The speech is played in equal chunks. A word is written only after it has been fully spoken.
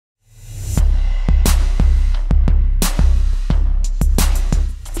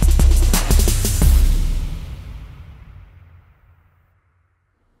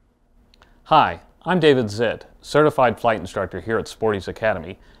Hi, I'm David Zitt, Certified Flight Instructor here at Sporty's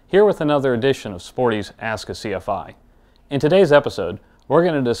Academy, here with another edition of Sporty's Ask a CFI. In today's episode, we're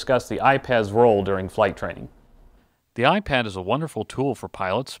going to discuss the iPad's role during flight training. The iPad is a wonderful tool for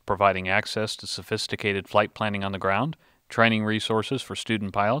pilots, providing access to sophisticated flight planning on the ground, training resources for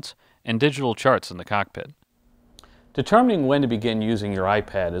student pilots, and digital charts in the cockpit. Determining when to begin using your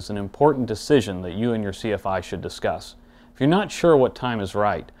iPad is an important decision that you and your CFI should discuss. If you're not sure what time is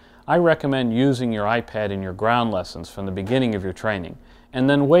right, I recommend using your iPad in your ground lessons from the beginning of your training, and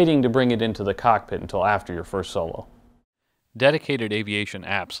then waiting to bring it into the cockpit until after your first solo. Dedicated aviation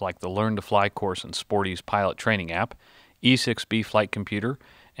apps like the Learn to Fly course in Sporty's Pilot Training app, E6B Flight Computer,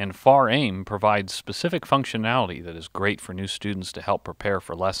 and FAR-AIM provide specific functionality that is great for new students to help prepare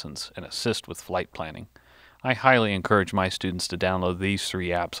for lessons and assist with flight planning. I highly encourage my students to download these three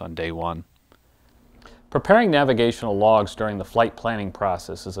apps on day one. Preparing navigational logs during the flight planning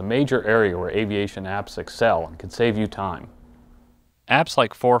process is a major area where aviation apps excel and can save you time. Apps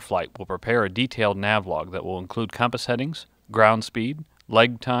like ForeFlight will prepare a detailed nav log that will include compass headings, ground speed,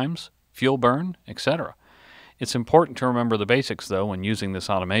 leg times, fuel burn, etc. It's important to remember the basics though when using this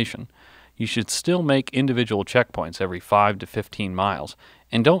automation. You should still make individual checkpoints every 5 to 15 miles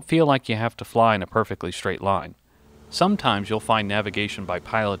and don't feel like you have to fly in a perfectly straight line. Sometimes you'll find navigation by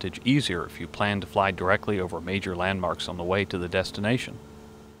pilotage easier if you plan to fly directly over major landmarks on the way to the destination.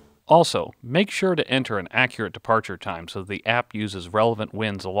 Also, make sure to enter an accurate departure time so the app uses relevant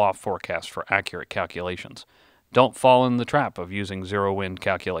winds aloft forecasts for accurate calculations. Don't fall in the trap of using zero-wind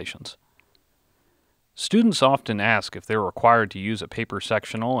calculations. Students often ask if they're required to use a paper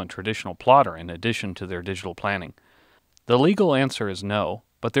sectional and traditional plotter in addition to their digital planning. The legal answer is no,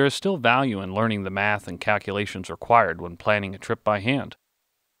 but there is still value in learning the math and calculations required when planning a trip by hand.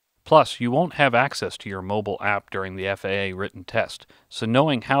 Plus, you won't have access to your mobile app during the FAA written test, so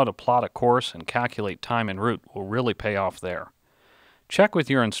knowing how to plot a course and calculate time en route will really pay off there. Check with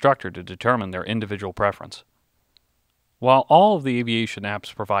your instructor to determine their individual preference. While all of the aviation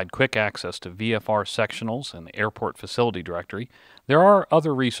apps provide quick access to VFR sectionals and the airport facility directory, there are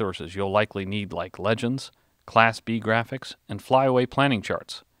other resources you'll likely need like legends, Class B graphics, and flyaway planning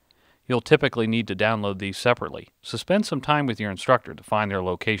charts. You'll typically need to download these separately, so spend some time with your instructor to find their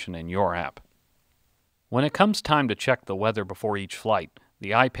location in your app. When it comes time to check the weather before each flight,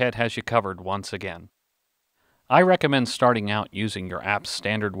 the iPad has you covered once again. I recommend starting out using your app's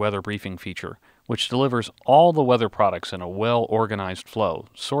standard weather briefing feature, which delivers all the weather products in a well-organized flow,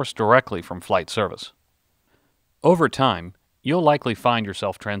 sourced directly from flight service. Over time, you'll likely find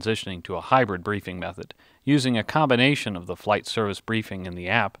yourself transitioning to a hybrid briefing method, using a combination of the flight service briefing in the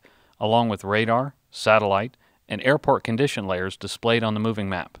app, along with radar, satellite, and airport condition layers displayed on the moving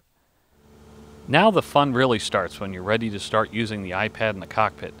map. Now the fun really starts when you're ready to start using the iPad in the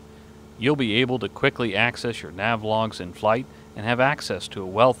cockpit. You'll be able to quickly access your nav logs in flight and have access to a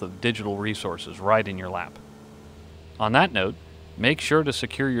wealth of digital resources right in your lap. On that note, make sure to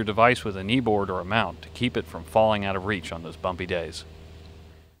secure your device with a kneeboard or a mount to keep it from falling out of reach on those bumpy days.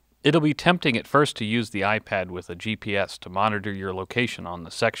 It'll be tempting at first to use the iPad with a GPS to monitor your location on the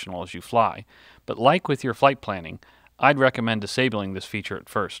sectional as you fly, but like with your flight planning, I'd recommend disabling this feature at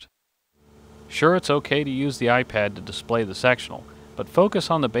first. Sure, it's okay to use the iPad to display the sectional, but focus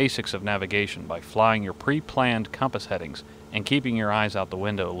on the basics of navigation by flying your pre-planned compass headings and keeping your eyes out the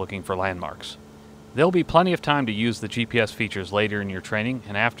window looking for landmarks. There'll be plenty of time to use the GPS features later in your training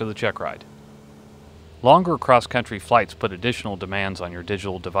and after the check ride. Longer cross-country flights put additional demands on your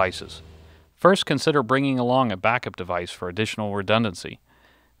digital devices. First, consider bringing along a backup device for additional redundancy.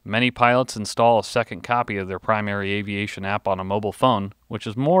 Many pilots install a second copy of their primary aviation app on a mobile phone, which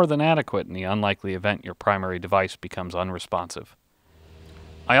is more than adequate in the unlikely event your primary device becomes unresponsive.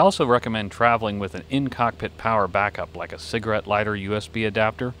 I also recommend traveling with an in-cockpit power backup like a cigarette lighter USB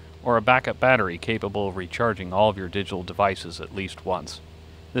adapter or a backup battery capable of recharging all of your digital devices at least once.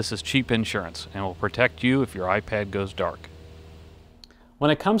 This is cheap insurance and will protect you if your iPad goes dark.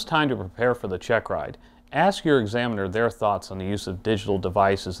 When it comes time to prepare for the check ride, ask your examiner their thoughts on the use of digital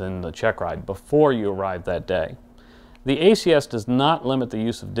devices in the check ride before you arrive that day. The ACS does not limit the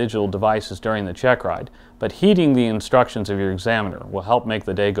use of digital devices during the check ride, but heeding the instructions of your examiner will help make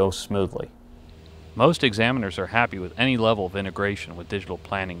the day go smoothly. Most examiners are happy with any level of integration with digital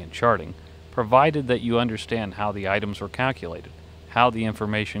planning and charting, provided that you understand how the items were calculated, how the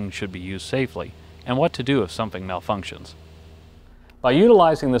information should be used safely, and what to do if something malfunctions. By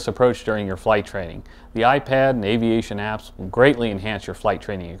utilizing this approach during your flight training, the iPad and aviation apps will greatly enhance your flight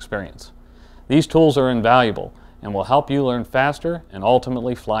training experience. These tools are invaluable and will help you learn faster and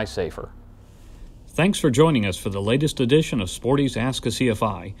ultimately fly safer. Thanks for joining us for the latest edition of Sporty's Ask a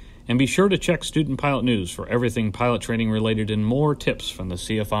CFI. And be sure to check Student Pilot News for everything pilot training related and more tips from the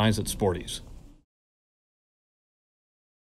CFIs at Sporty's.